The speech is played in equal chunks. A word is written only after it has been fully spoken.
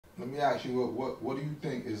let me ask you, what do you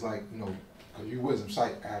think is like, you know, because you wisdom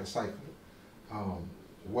at a cipher,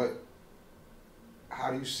 what,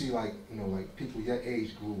 how do you see like, you know, like people your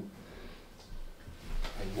age group,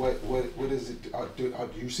 like what is it, do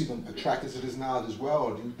you see them attracted to this knowledge as well,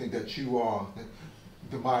 or do you think that you are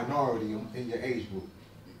the minority in your age group?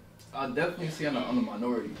 I definitely see I'm the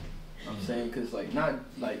minority. You know what I'm saying, because like not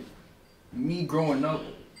like me growing up,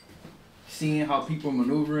 seeing how people are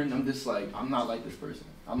maneuvering, I'm just like, I'm not like this person.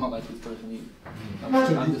 I'm not like this person either.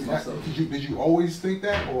 I'm just myself. Did you always think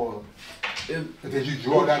that, or did you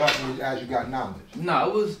draw that up as you got knowledge? Nah,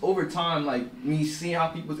 it was over time, like me seeing how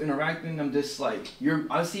people's interacting. I'm just like,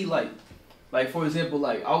 I see like for example,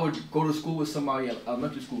 like I would go to school with somebody at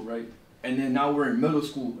elementary school, right? And then now we're in middle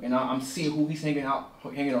school, and I'm seeing who he's hanging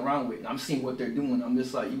around with, and I'm seeing what they're doing. I'm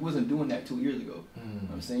just like, you wasn't doing that 2 years ago. You know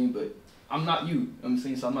what I'm saying, but I'm not you. You know what I'm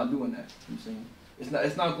saying, so I'm not doing that. You know what I'm saying,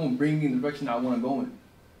 it's not going to bring me in the direction I want to go in. You know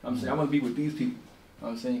what I'm saying, I want to be with these people. You know what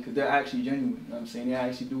I'm saying, because they're actually genuine. You know what I'm saying, they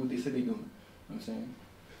actually do what they say they're doing. You know what I'm saying.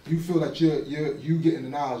 Do you feel that you getting the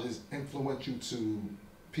knowledge has influenced you to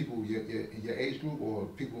people your age group, or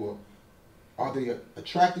people are they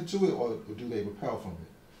attracted to it, or do they repel from it?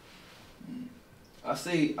 I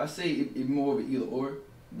say it more of an either or,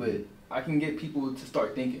 but I can get people to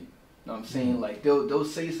start thinking. You know what I'm saying? Like they'll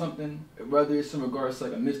say something, whether it's in regards to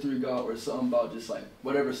like a mystery god or something about just like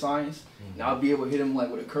whatever science, and I'll be able to hit them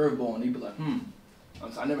like with a curveball, and they'd be like, I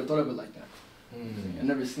never thought of it like that. I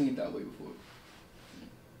never seen it that way before.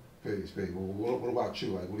 Peace. Well, what about you?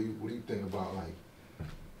 Like, what do you think about like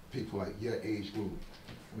people like your age group?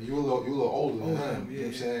 I mean, you're a little older than them. You know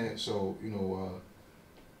what I'm saying? So you know,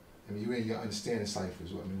 I mean, you in your understanding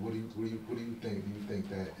ciphers. I mean, what do you think? Do you think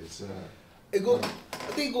that it's It goes.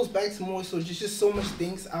 I think it goes back to more so just so much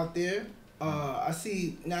things out there. I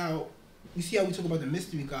see now. You see how we talk about the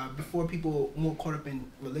mystery God before, people more caught up in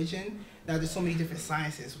religion. Now there's so many different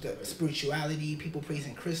sciences with the spirituality, people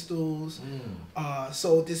praising crystals.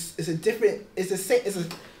 So this is a different. It's the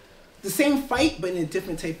same fight, but in a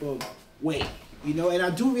different type of way. You know, and I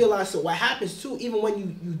do realize, so what happens too, even when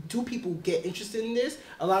you do people get interested in this,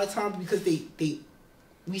 a lot of times because they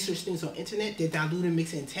research things on internet, they dilute and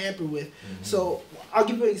mix and tamper with. So I'll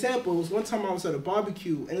give you an example. It was one time I was at a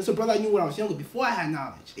barbecue, and it's a brother I knew when I was younger, before I had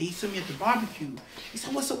knowledge. And he saw me at the barbecue. He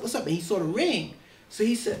said, what's up? And he saw the ring. So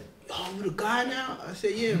he said, oh, you the guy now? I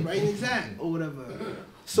said, yeah, right and exact, or whatever.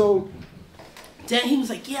 So then he was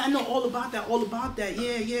like, yeah, I know all about that.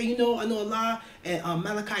 Yeah, you know, I know a lot. And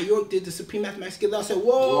Malachi York did the Supreme Mathematics Skill. I said,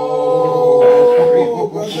 whoa,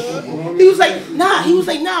 brother. He was like,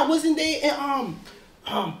 nah, wasn't they in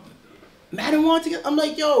Madden One together? I'm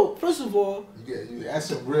like, yo, first of all, that's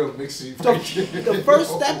some real mixing. The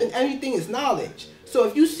first step in everything is knowledge. So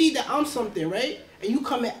if you see that I'm something, right, and you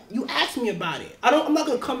come and you ask me about it, I'm not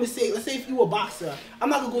gonna come and say, let's say if you a boxer, I'm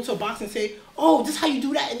not gonna go to a boxer and say, oh, this is how you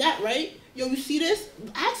do that and that, right? Yo, you see this?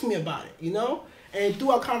 Ask me about it, you know? And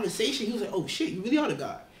through our conversation, he was like, oh shit, you really are the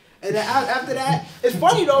guy. And then after that, it's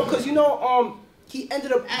funny though, because you know, he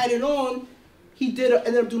ended up adding on. He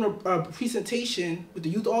ended up doing a presentation with the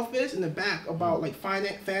youth office in the back about like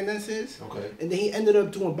finances. Okay. And then he ended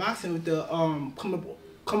up doing boxing with the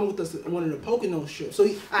coming with us one of the Pocono strips. So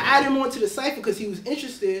I added him on to the cipher because he was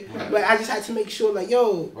interested, but I just had to make sure, like,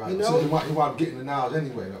 yo, you know. So he wanted getting the knowledge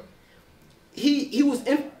anyway, though. He was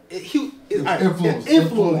influence.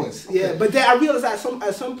 Okay. Yeah, but then I realized that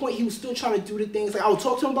at some point he was still trying to do the things. Like I would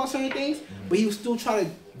talk to him about certain things, but he was still trying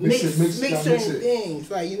to mix certain things.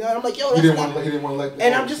 Like, you know, and I'm like, yo, that's he didn't want to let.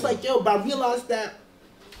 And I'm just like, yo, but I realized that,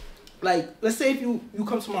 like, let's say if you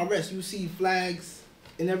come to my rest, you see flags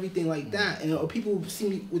and everything like that, and people see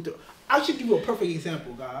me with the. I should give you a perfect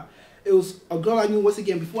example, guy. It was a girl I knew once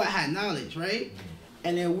again before I had knowledge, right?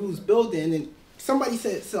 And then we was building, and then somebody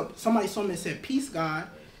saw me and said, "Peace, God."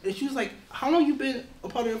 And she was like, how long you been a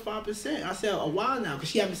part of the 5%? I said, a while now, because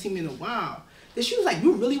she haven't seen me in a while. Then she was like,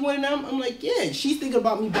 you really one of them? I'm like, yeah. She's thinking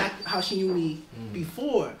about me back how she knew me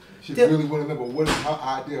before. She's really one of them, but what is her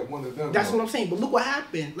idea of one of them? That's what I'm saying. But look what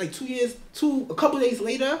happened. Like a couple days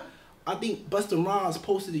later, I think Buster Rhymes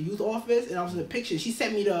posted the youth office, and I was in the picture. She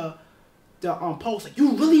sent me the post, like,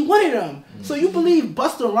 you really one of them. So you believe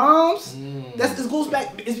Busta Rhymes? It goes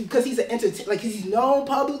back, it's because he's an entertainer, like he's known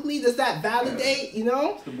publicly. Does that validate, you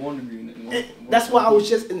know? It's the born degree. That's why I was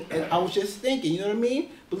just thinking, you know what I mean?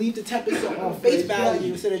 Believe the 10% on face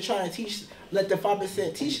value instead of trying to let the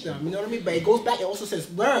 5% teach them, you know what I mean? But it goes back, it also says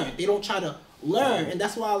learn. They don't try to learn, and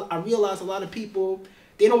that's why I realize a lot of people,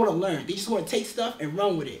 they don't want to learn. They just want to take stuff and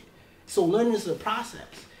run with it. So learning is a process.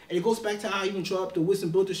 And it goes back to how I even draw up the wisdom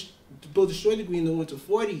build destroy degree in the 1 to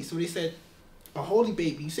 40. So they said, a holy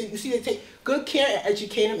baby. You see, they take good care and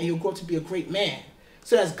educate him, and he'll grow up to be a great man.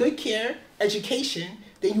 So that's good care, education.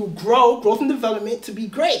 Then you growth and development to be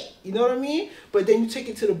great. You know what I mean? But then you take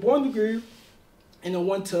it to the born degree, and the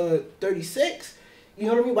 1 to 36. You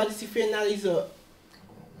know what I mean? Why does he feel now he's a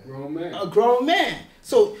grown man? A grown man.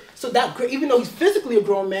 So that even though he's physically a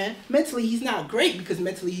grown man, mentally he's not great because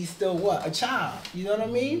mentally he's still what? A child. You know what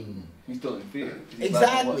I mean? He's still in fear.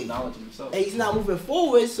 Exactly. Knowledge of himself. And he's not moving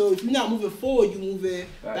forward. So if you're not moving forward, you're moving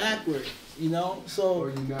backwards. You know? So. Or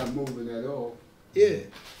you're not moving at all. Yeah.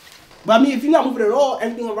 But I mean, if you're not moving at all,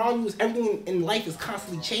 everything around you everything in life is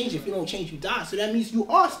constantly changing. If you don't change, you die. So that means you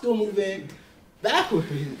are still moving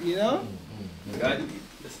backwards. You know?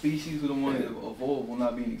 The species who don't want to evolve will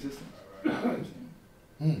not be in existence.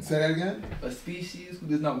 Say that again? A species who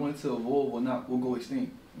does not want to evolve will go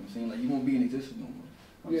extinct. You know what I'm saying? Like, you won't be in existence no more.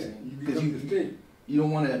 Because you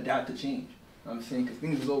don't want to adapt to change. You know what I'm saying? Because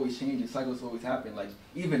things is always changing, cycles always happen. Like,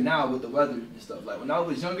 even now with the weather and stuff. Like, when I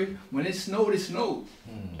was younger, when it snowed, it snowed.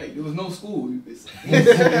 Like, there was no school. We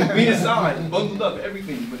inside, bundled up,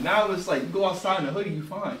 everything. But now it's like, you go outside in a hoodie, you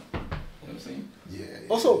fine. You know what I'm saying? Yeah.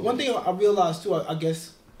 Also, one thing I realized too, I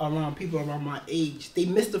guess, around people around my age, they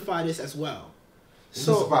mystify this as well.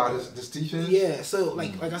 So about this teaching? Yeah, so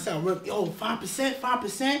like I said, I read,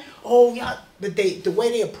 5%. Oh yeah, but the way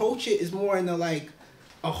they approach it is more in the like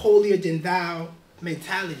a holier than thou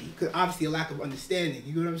mentality, because obviously a lack of understanding.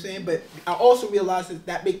 You know what I'm saying? But I also realized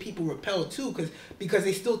that make people repel too, because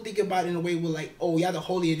they still think about it in a way where like, oh yeah, the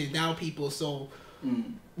holier than thou people, so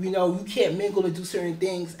you know you can't mingle and do certain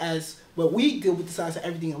things as what we deal with the sides of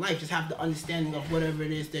everything in life. Just have the understanding of whatever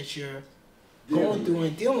it is that you're going through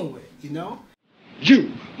and dealing with. You know.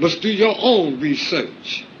 You must do your own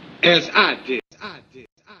research, as I did.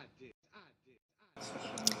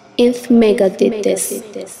 If Mecca did this.